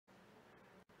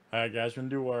Alright guys, we're going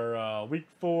to do our Week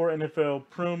 4 NFL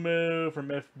promo from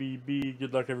FBB.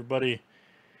 Good luck everybody.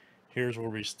 Here's where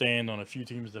we stand on a few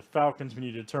teams. The Falcons, we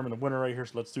need to determine the winner right here,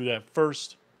 so let's do that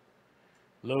first.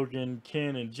 Logan,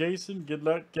 Ken, and Jason, good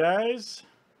luck guys.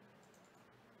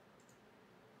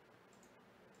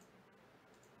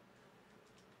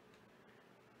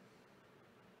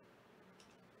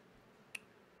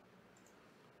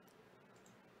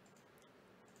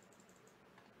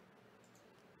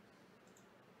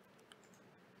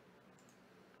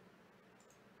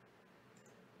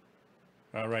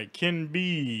 Alright, Ken B,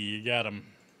 you got him.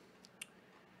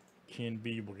 Ken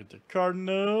B will get the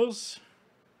Cardinals.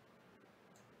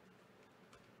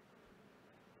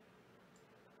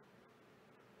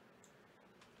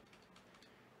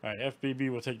 Alright, FBB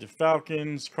will take the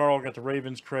Falcons. Carl got the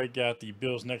Ravens. Craig got the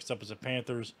Bills. Next up is the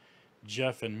Panthers.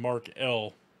 Jeff and Mark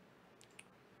L.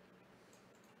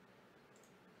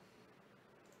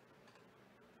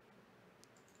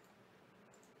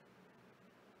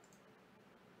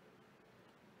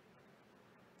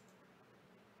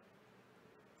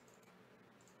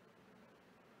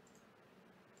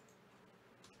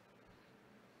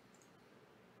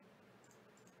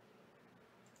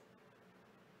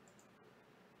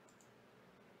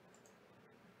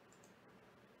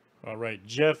 All right,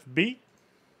 Jeff B.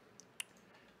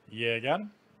 Yeah, got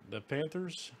him. The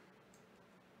Panthers.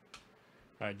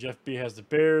 All right, Jeff B has the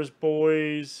Bears,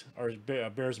 boys, or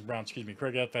Bears and Browns, excuse me.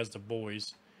 Craig F has the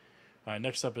boys. All right,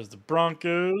 next up is the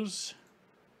Broncos.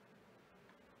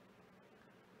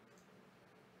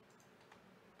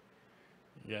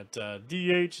 You got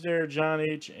DH there, John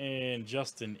H, and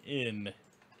Justin N.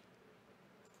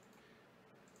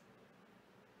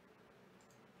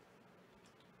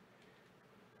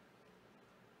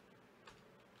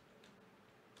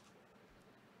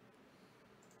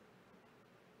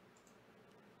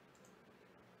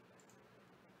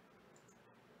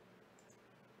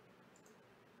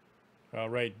 All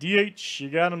right, DH, you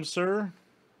got him, sir.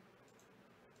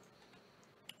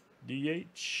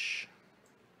 DH.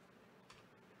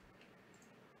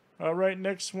 All right,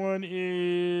 next one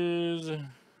is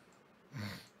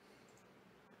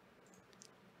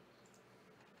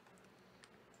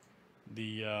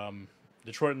the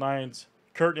Detroit Lions,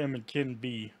 Kurt M and Ken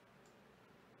B.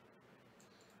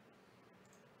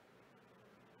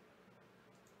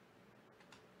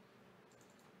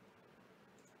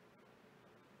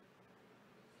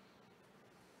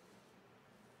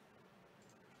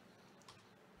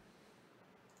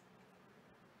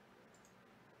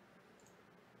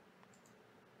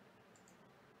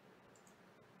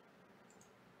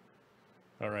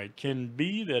 All right, Ken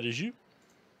B, that is you.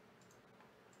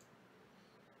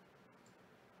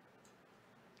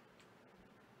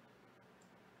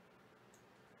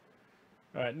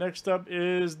 All right, next up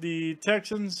is the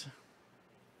Texans.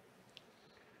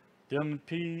 Dylan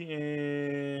P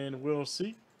and Will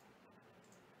C.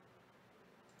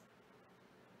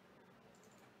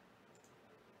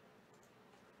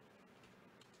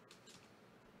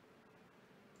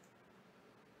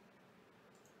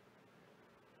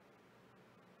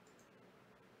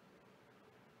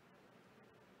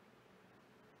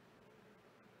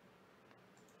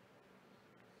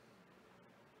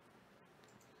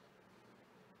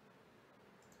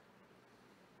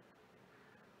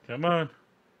 Come on.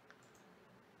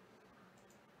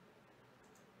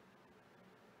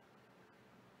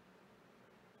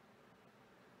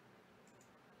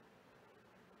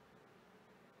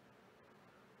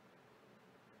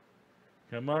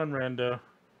 Come on, Rando.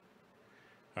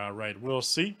 All right, we'll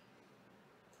see.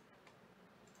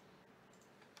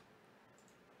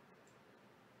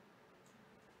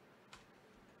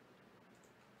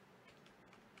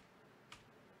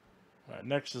 All right,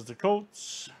 next is the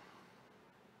Colts.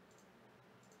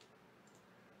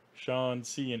 Sean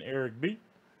C and Eric B.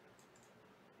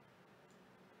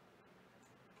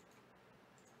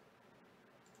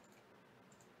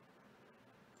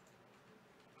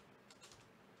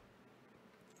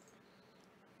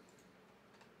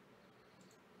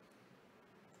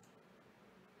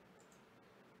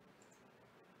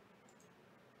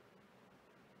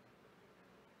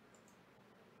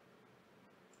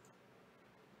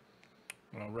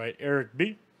 All right, Eric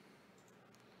B.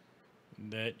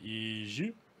 That is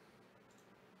you.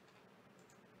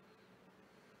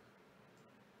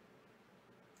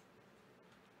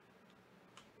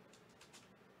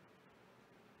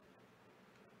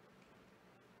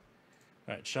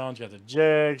 All right, Sean's got the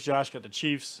Jags. Josh got the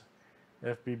Chiefs.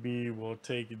 FBB will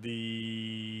take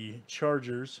the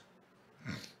Chargers.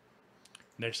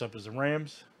 Next up is the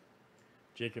Rams.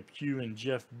 Jacob Q and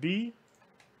Jeff B.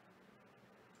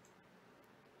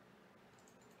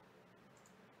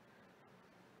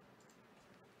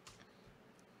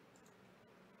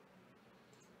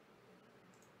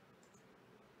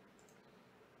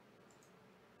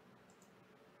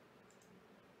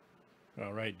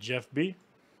 All right, Jeff B.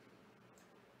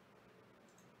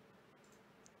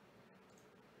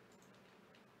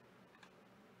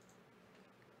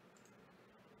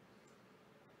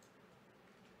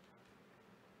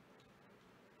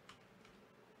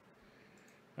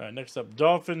 All right, next up,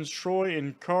 Dolphins, Troy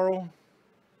and Carl.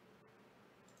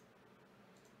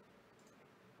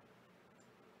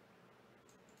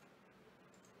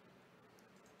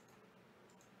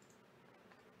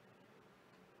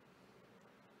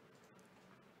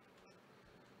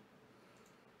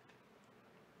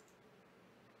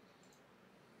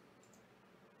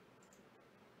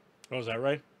 Oh, is that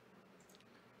right?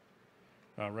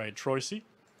 All right, Troy C.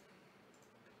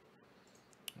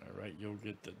 All right, you'll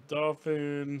get the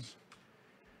Dolphins.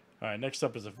 All right, next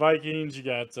up is the Vikings. You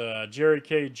got Jerry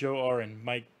K, Joe R, and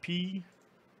Mike P.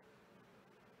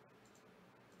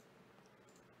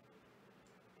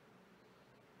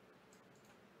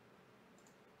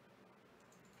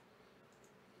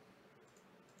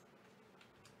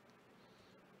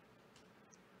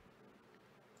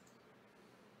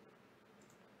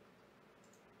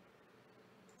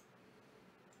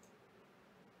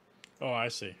 Oh, I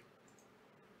see.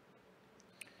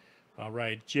 All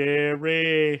right,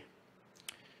 Jerry.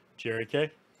 Jerry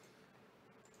K.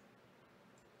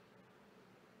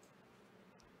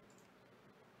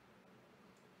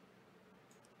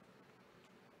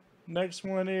 Next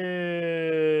one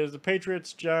is the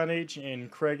Patriots, John H.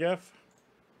 and Craig F.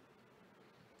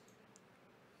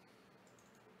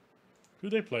 Who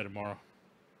they play tomorrow?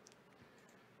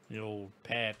 The old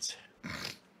Pats.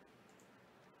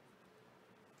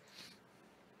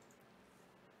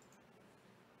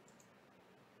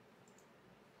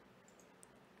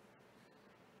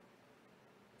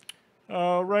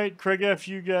 All right, Craig F.,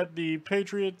 you got the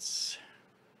Patriots.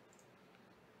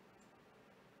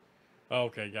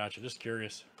 Okay, gotcha. Just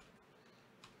curious.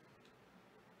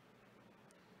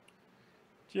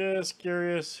 Just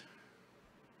curious.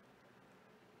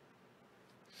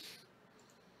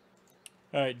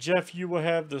 All right, Jeff, you will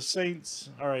have the Saints.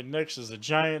 All right, next is the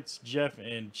Giants, Jeff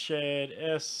and Chad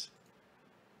S.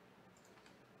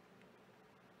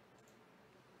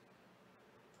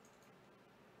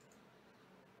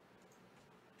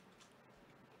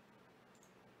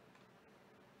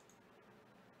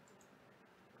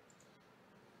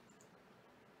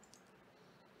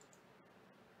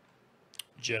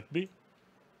 Jeff B.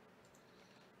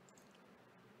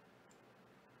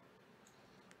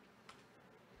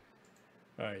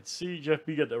 All right, C. Jeff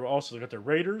B. Also got the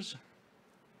Raiders.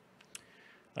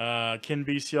 Ken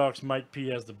B. Seahawks. Mike P.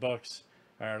 has the Bucks.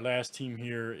 Our last team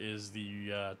here is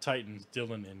the Titans,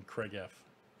 Dylan and Craig F.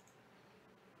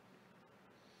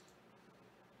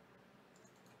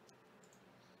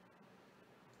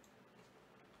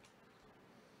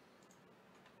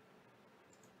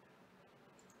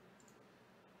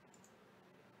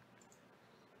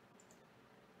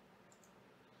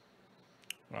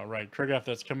 All right, Craig F.,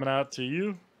 that's coming out to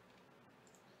you.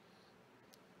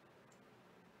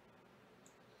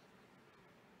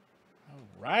 All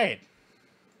right.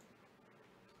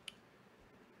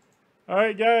 All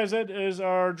right, guys, that is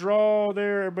our draw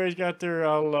there. Everybody's got their,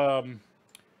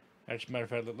 actually, matter of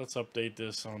fact, let's update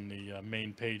this on the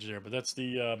main page there. But that's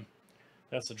the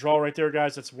draw right there,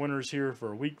 guys. That's winners here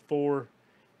for week 4.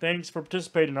 Thanks for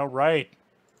participating. All right.